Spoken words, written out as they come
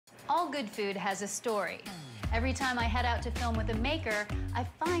All good food has a story. Every time I head out to film with a maker, I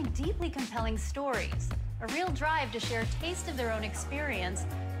find deeply compelling stories, a real drive to share a taste of their own experience,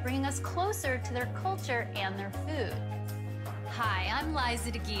 bringing us closer to their culture and their food. Hi, I'm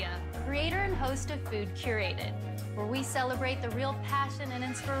Liza DeGia, creator and host of Food Curated, where we celebrate the real passion and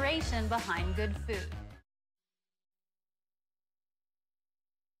inspiration behind good food.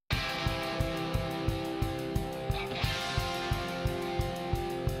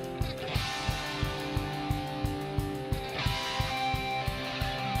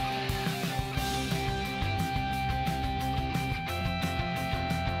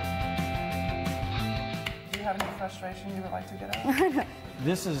 Do you have any frustration you would like to get out?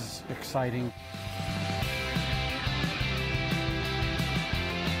 This is exciting.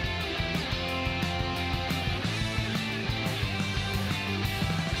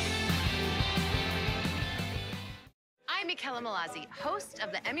 I'm Michaela Malazzi, host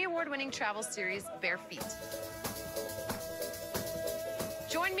of the Emmy Award-winning travel series Bare Feet.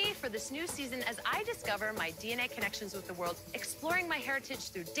 Join me for this new season as I discover my DNA connections with the world, exploring my heritage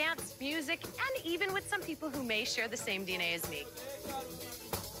through dance, music, and even with some people who may share the same DNA as me.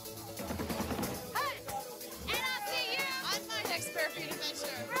 Hey! And I'll see you on my next Bare Feet adventure,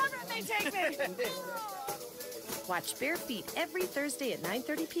 wherever it may take me. Watch Bare Feet every Thursday at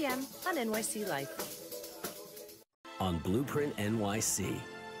 9:30 p.m. on NYC Life. On Blueprint NYC,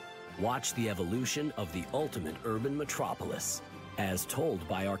 watch the evolution of the ultimate urban metropolis, as told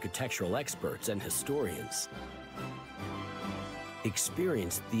by architectural experts and historians.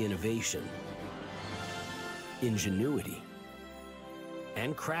 Experience the innovation, ingenuity,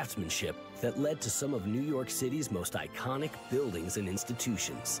 and craftsmanship that led to some of New York City's most iconic buildings and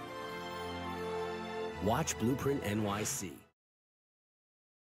institutions. Watch Blueprint NYC.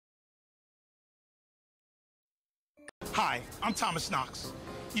 Hi, I'm Thomas Knox.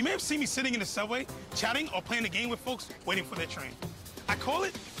 You may have seen me sitting in the subway, chatting or playing a game with folks waiting for their train. I call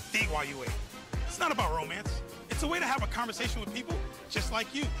it Date While You Wait. It's not about romance. It's a way to have a conversation with people just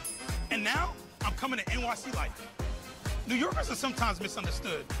like you. And now, I'm coming to NYC Life. New Yorkers are sometimes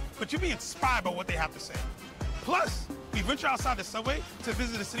misunderstood, but you'll be inspired by what they have to say. Plus, we venture outside the subway to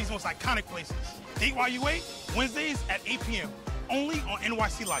visit the city's most iconic places. Date While You Wait, Wednesdays at 8 p.m., only on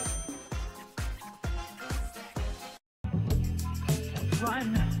NYC Life.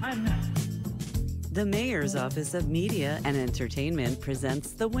 The Mayor's Office of Media and Entertainment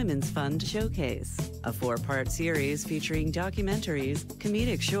presents the Women's Fund Showcase, a 4-part series featuring documentaries,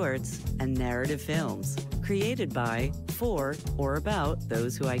 comedic shorts, and narrative films, created by, for, or about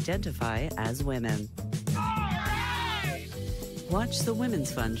those who identify as women. Watch the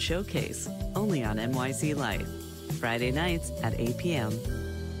Women's Fund Showcase, only on NYC Life, Friday nights at 8 p.m.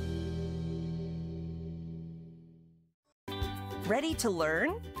 Ready to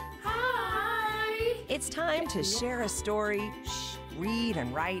learn? Hi! It's time to share a story, read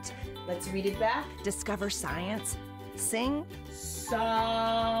and write. Let's read it back. Discover science, sing,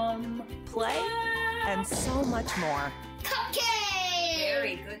 Some play, and so much more. Cupcake!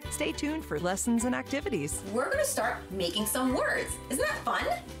 Very good. Stay tuned for lessons and activities. We're gonna start making some words. Isn't that fun?